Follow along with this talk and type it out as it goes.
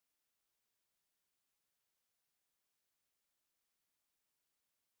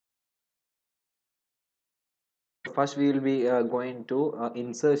first we will be going to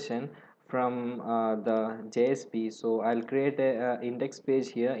insertion from the JSP. So I'll create a index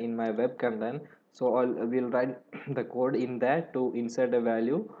page here in my web content. So we'll write the code in that to insert a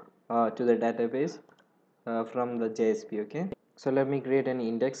value to the database from the JSP. Okay, so let me create an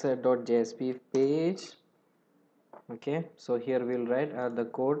index.jsp page. Okay, so here we'll write the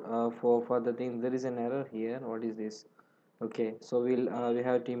code for the thing. There is an error here. What is this? Okay, so we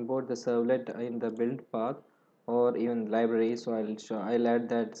have to import the servlet in the build path or even library. So I'll add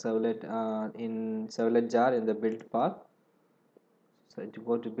that servlet in servlet jar in the build path. So to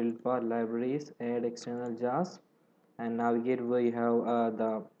go to build path, libraries, add external jars, and navigate where you have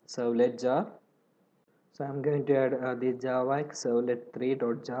the servlet jar. So I'm going to add the java servlet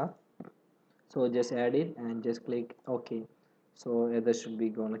 3.jar. So just add it and just click OK. So that should be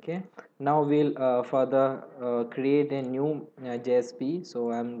gone. Okay, now we'll further create a new JSP.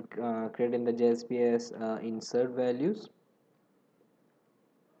 So I'm creating the JSP as insert values.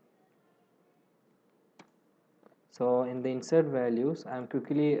 So in the insert values, I'm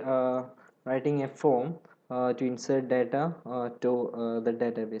quickly writing a form to insert data to the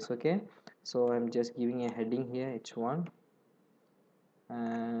database. Okay, so I'm just giving a heading here, h1,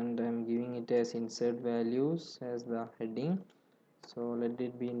 and I'm giving it as insert values as the heading. So let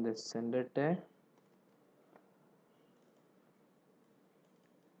it be in the sender tag.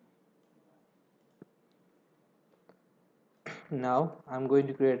 Now I'm going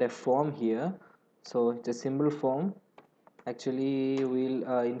to create a form here. So it's a simple form. Actually we'll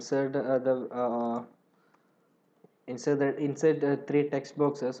insert three text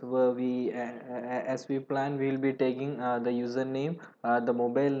boxes where we as we plan, we will be taking the username, the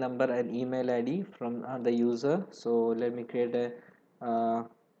mobile number and email ID from the user. So let me create a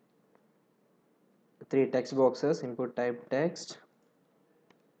three text boxes. Input type text,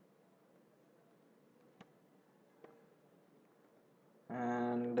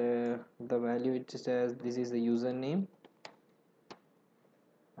 and the value it says this is the username,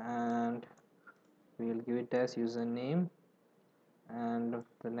 and we will give it as username, and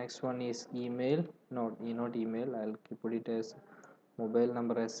the next one is email, not email. I'll put it as mobile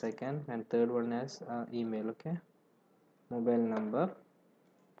number as second, and third one as email. Okay, mobile number,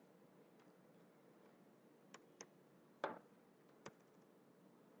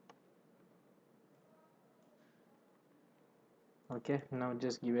 okay. Now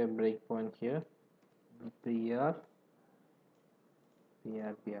just give a breakpoint here, br br.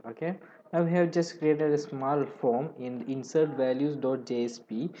 Okay, now we have just created a small form in insert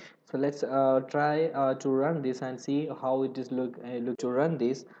values.jsp. So let's try to run this and see how it is look to run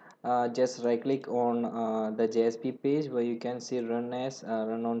this. Just right click on the JSP page where you can see run as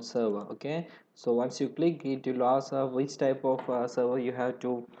run on server. Okay, so once you click it, will ask which type of server you have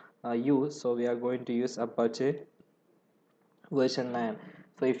to use. So we are going to use Apache version 9.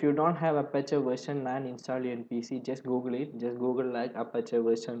 So if you don't have Apache version 9 installed in PC, just google it. Just google like Apache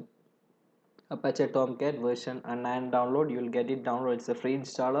Tomcat version 9 download. You will get it download. It's a free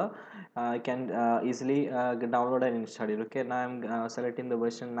installer. You can easily download and install it. Okay, now I'm selecting the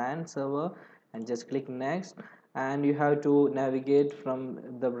version 9 server and just click next, and you have to navigate from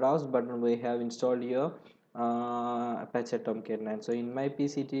the browse button where you have installed your Apache Tomcat 9. So in my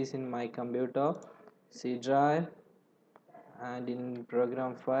PC it is in my computer, C drive, and in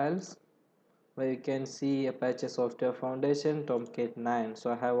program files where you can see Apache Software Foundation Tomcat 9. So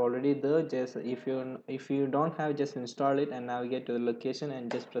I have already the, just if you don't have, just install it and navigate to the location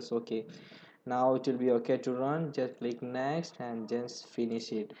and just press OK. Now it will be okay to run. Just click next and just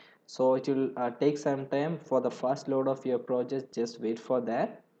finish it. So it will take some time for the first load of your project. Just wait for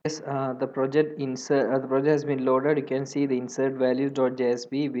that. Yes, the project has been loaded. You can see the insert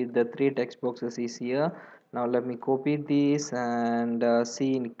values.jsp with the three text boxes is here. Now let me copy this and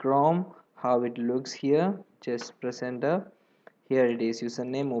see in Chrome how it looks here. Just press enter. Here it is,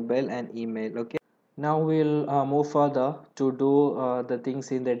 username, mobile and email. Okay, now we'll move further to do the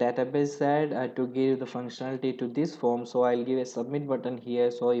things in the database side to give the functionality to this form. So I'll give a submit button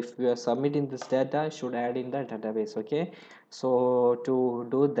here. So if you are submitting this data, should add in the database. Okay, so to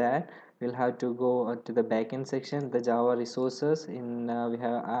do that, we'll have to go to the backend section, the Java resources. In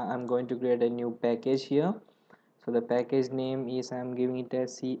I'm going to create a new package here. So the package name is, I'm giving it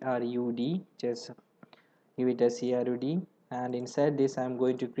as CRUD. Just give it as CRUD, and inside this I'm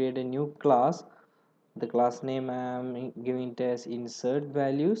going to create a new class. The class name I'm giving it as insert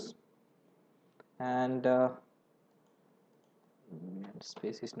values, and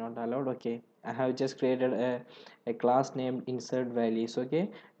space is not allowed. Okay, I have just created a class named insert values. Okay,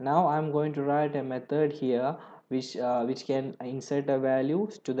 now I'm going to write a method here which can insert a value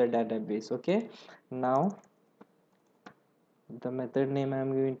to the database. Okay, now The method name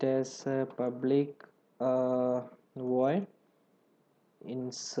I'm giving it as public void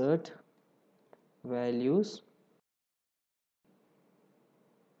insert values.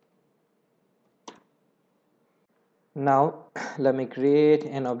 Now let me create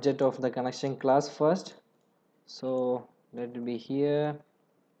an object of the connection class first. So let it be here,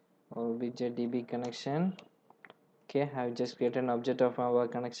 obj DB connection. Okay, I've just created an object of our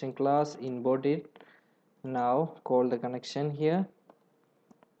connection class, import it. Now call the connection here.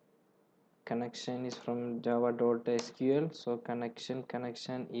 Connection is from java.sql, so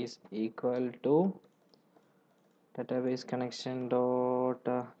connection is equal to database connection dot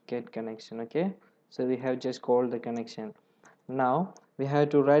get connection. Okay, so we have just called the connection. Now we have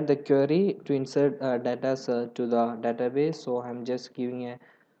to write the query to insert data to the database. So I'm just giving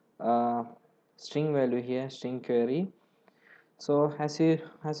a string value here, string query. So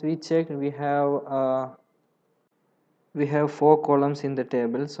as we checked, we have 4 columns in the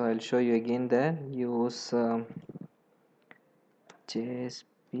table. So I'll show you again that use JSP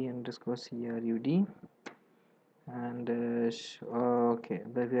underscore CRUD and okay,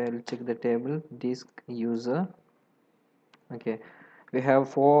 then I'll check the table disk user. Okay, we have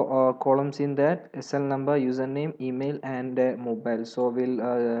 4 columns in that: SL number, username, email, and mobile. So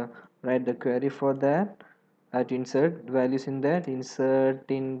we'll write the query for that to insert values in that. Insert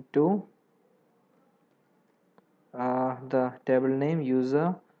into the table name,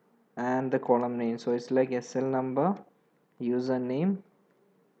 user, and the column name. So it's like SL number, username,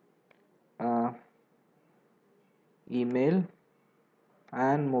 uh, email,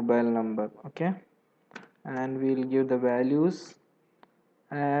 and mobile number. Okay, and we'll give the values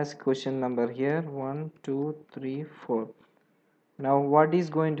as question number here: 1 2 3 4. Now what is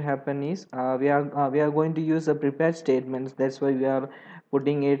going to happen is we are going to use a prepared statements. That's why we are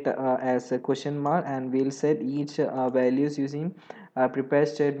putting it as a question mark, and we'll set each values using prepared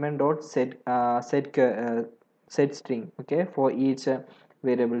statement dot set string. Okay, for each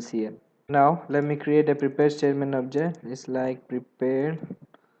variables here. Now let me create a prepared statement object. It's like prepared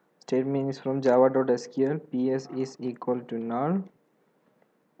statement is from java.sql. ps is equal to null,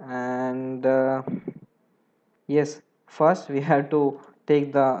 and yes, first we have to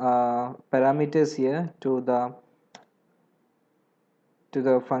take the parameters here to the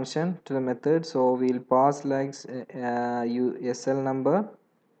function, to the method. So we'll pass like SL number,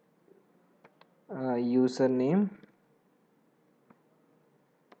 username,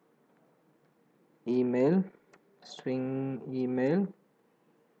 email, string email,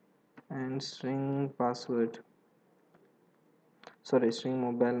 and string password, sorry, string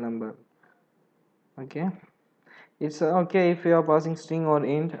mobile number. Okay, it's okay if you are passing string or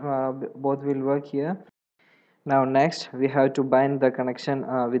int, both will work here. Now next we have to bind the connection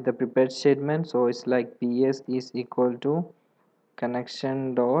with the prepared statement. So it's like ps is equal to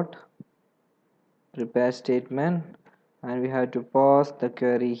connection dot prepare statement, and we have to pass the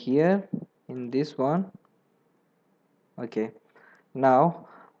query here in this one. Okay, now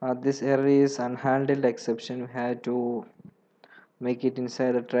this error is unhandled exception. We have to make it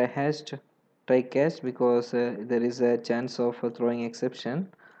inside a try catch, because there is a chance of throwing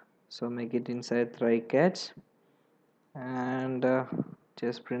exception. So make it inside try catch, and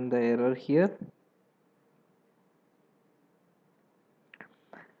just print the error here.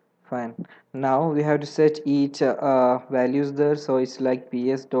 Fine. Now we have to set each values there. So it's like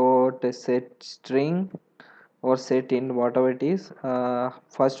ps dot set string or set in, whatever it is.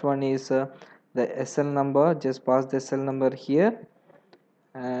 First one is the SL number. Just pass the SL number here,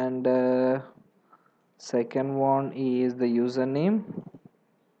 and second one is the username,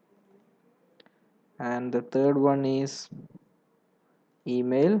 and the third one is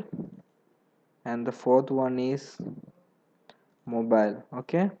email, and the fourth one is mobile.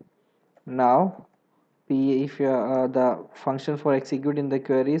 Okay. Now if the function for executing the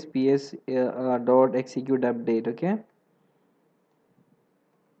query is ps dot execute update. Okay,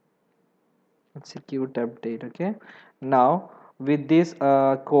 execute update. Okay, now with this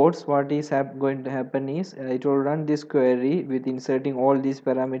codes, what is going to happen is it will run this query with inserting all these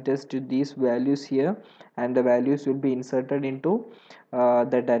parameters to these values here, and the values will be inserted into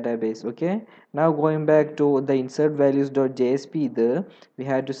the database. Okay, now going back to the insert values.jsp, there we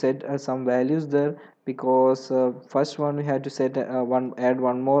had to set some values there, because first one we had to set add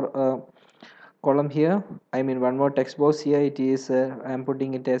one more column here, I mean one more text box here. It is I'm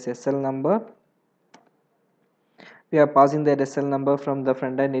putting it as SL number. We are passing the SL number from the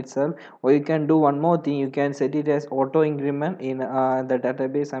front end itself, or you can do one more thing. You can set it as auto increment in the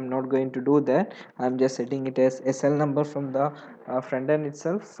database. I'm not going to do that. I'm just setting it as SL number from the front end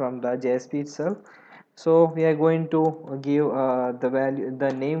itself, from the JSP itself. So we are going to give the value,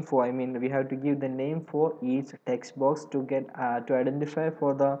 the name for, I mean we have to give the name for each text box to get to identify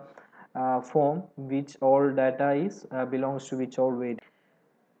for the form which all data is belongs to which all variable.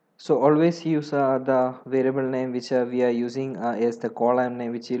 So always use the variable name which we are using as the column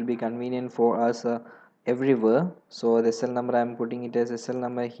name, which will be convenient for us everywhere. So the cell number, I am putting it as a cell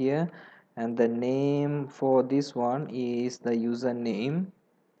number here, and the name for this one is the username,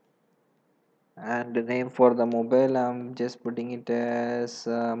 and the name for the mobile I'm just putting it as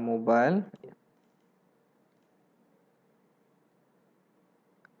mobile,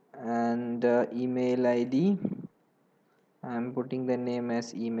 and email ID I'm putting the name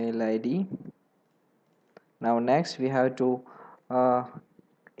as email ID. Now next we have to uh,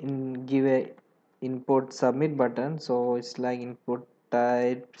 give a input submit button, so it's like input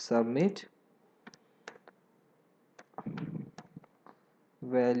type submit,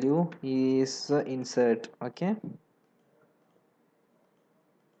 value is insert. Okay,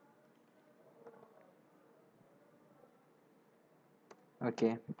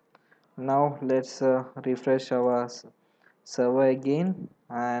 okay, now let's refresh our server again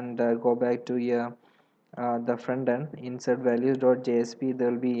and go back to your the front end. Insert values.jsp,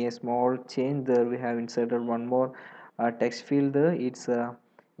 there will be a small change there. We have inserted one more text field there. It's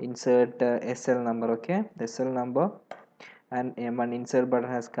insert SL number. Okay, the SL number, and one insert button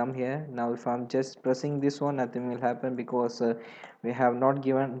has come here. Now if I'm just pressing this one, nothing will happen because we have not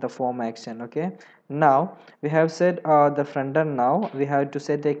given the form action. Okay, now we have set the front end. Now we have to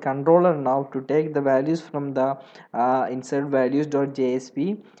set a controller now to take the values from the insert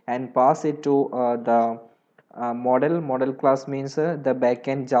values.jsp and pass it to the model class, means the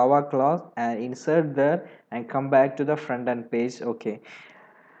backend Java class, and insert there and come back to the front end page. Okay,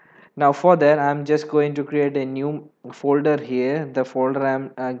 now for that I'm just going to create a new folder here. The folder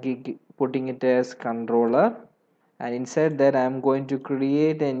I'm putting it as controller, and inside that I'm going to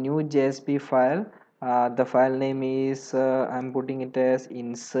create a new JSP file. The file name is I'm putting it as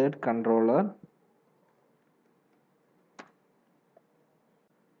insert controller.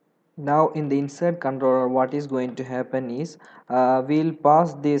 Now in the insert controller, what is going to happen is we'll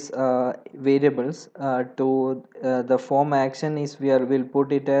pass these variables to the form action is where we'll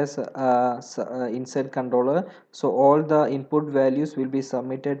put it as insert controller. So all the input values will be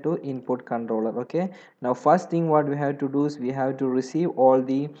submitted to input controller. Okay, now first thing what we have to do is we have to receive all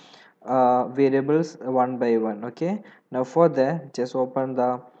the variables one by one. Okay, now for that just open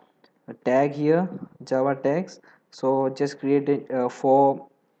the tag here, Java tags. So just create a uh, four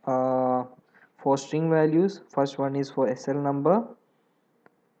string values. First one is for SL number,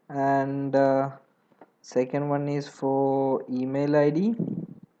 and second one is for email ID,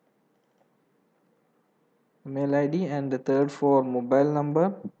 and the third for mobile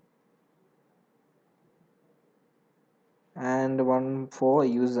number, and one for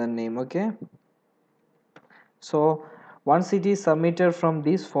username. Okay, so once it is submitted from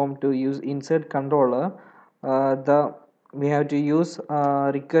this form to use insert controller, the we have to use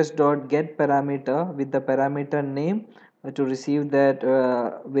request.get parameter with the parameter name to receive that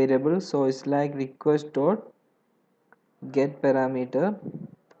variable. So it's like request.get parameter.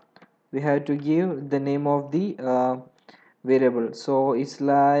 We have to give the name of the variable. So it's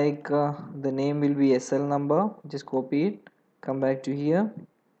like the name will be SL number. Just copy it, come back to here.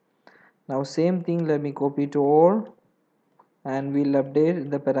 Now same thing, let me copy to all, and we'll update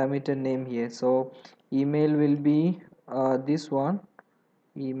the parameter name here. So email will be this one.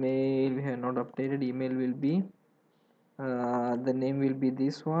 Email we have not updated. Email will be the name will be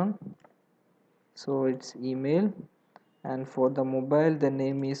this one, so it's email. And for the mobile, the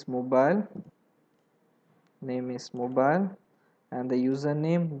name is mobile, and the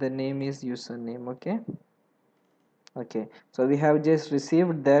username, the name is username. Okay, okay, so we have just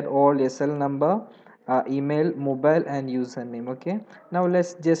received that all SL number, email, mobile, and username. Okay, now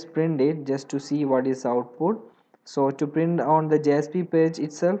let's just print it just to see what is output. So to print on the JSP page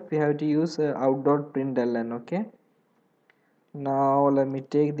itself, we have to use out.println. Okay, now let me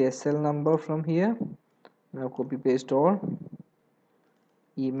take the SL number from here. Now copy paste all,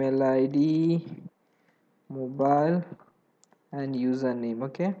 email ID, mobile, and username.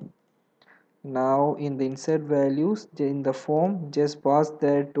 Okay, now in the insert values in the form, just pass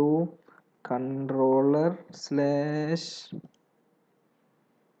that to controller slash,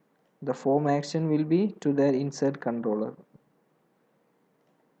 the form action will be to their insert controller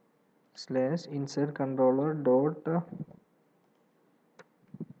slash insert controller dot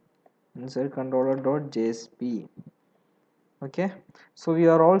JSP. Okay, so we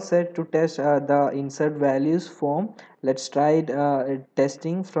are all set to test the insert values form. Let's try it,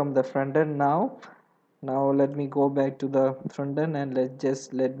 testing from the front end now. Now let me go back to the front end and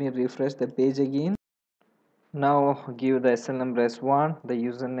let me refresh the page again. Now give the SL number as 1, the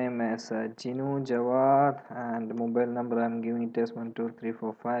username as Jinu Jawad, and the mobile number I'm giving it as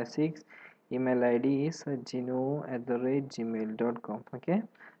 123456. Email ID is jinu@gmail.com. Okay,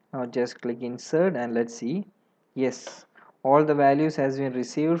 now just click insert and let's see. Yes, all the values has been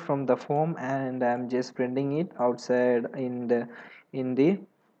received from the form, and I'm just printing it outside in the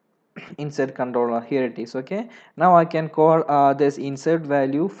insert controller. Here it is. Okay, now I can call this insert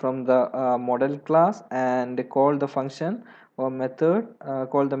value from the model class and call the function or method,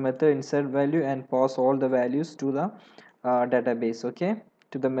 call the method insert value and pass all the values to the database. Okay,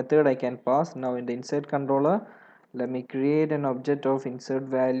 to the method I can pass. Now in the insert controller, let me create an object of insert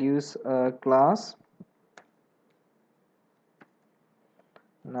values class.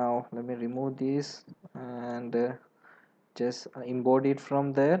 Now let me remove this and just import it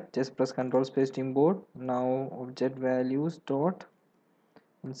from there. Just press Ctrl space to import. Now object values dot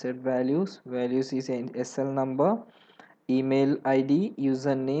insert values is an SL number, email ID,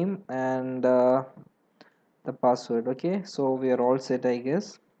 username, and the password. Okay, so we are all set, I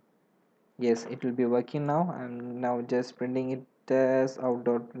guess. Yes, it will be working now. I'm now just printing it as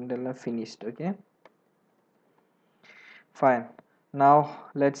out.println finished. Okay, fine. Now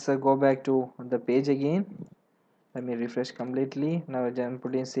let's go back to the page again. Let me refresh completely. Now I'm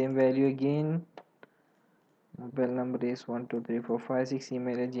putting same value again. Mobile number is 123456.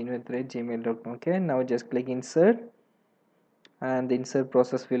 Email at gmail.com. Okay, now just click insert and the insert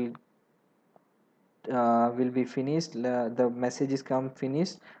process will be finished. The message is come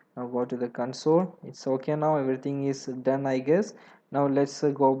finished. Now go to the console. It's okay now, everything is done, I guess. Now let's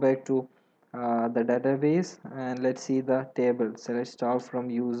go back to the database and let's see the table. So let's start from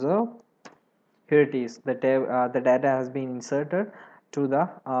user. Here it is, the data has been inserted to the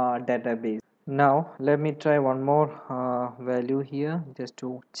database. Now let me try one more value here just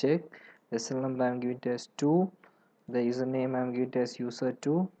to check. The SL number I'm giving it as 2, the username I'm giving it as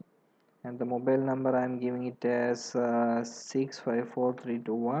user2, and the mobile number I'm giving it as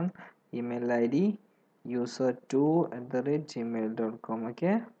 654321. Email ID user2@gmail.com.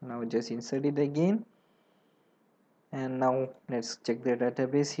 Okay, now just insert it again. And now let's check the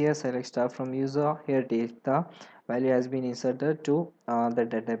database here. Select start from user. Here it is, the value has been inserted to the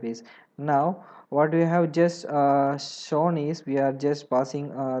database. Now what we have just shown is we are just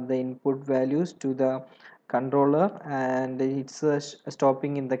passing the input values to the controller, and it's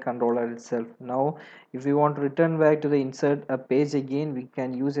stopping in the controller itself. Now if we want to return back to the insert page again, we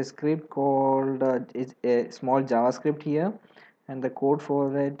can use a script called a small JavaScript here, and the code for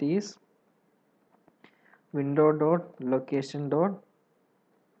that is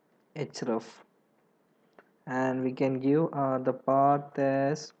window.location.href, and we can give the path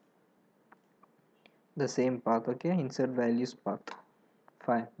as the same path. Okay, insert values path.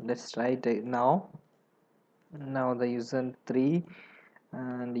 Fine, let's try it now. Now the user 3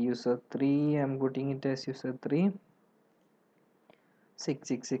 and user 3, I'm putting it as user 3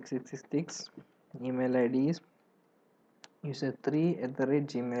 66666. Email ID is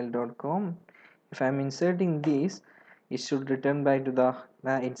user3@gmail.com. If I'm inserting this, it should return back to the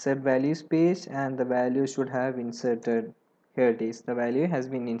insert values page, and the value should have inserted. Here it is, the value has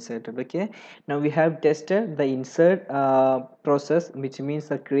been inserted. Okay, now we have tested the insert process, which means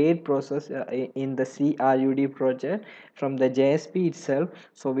the create process in the CRUD project from the JSP itself.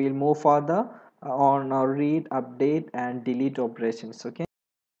 So we'll move further on read, update, and delete operations. Okay.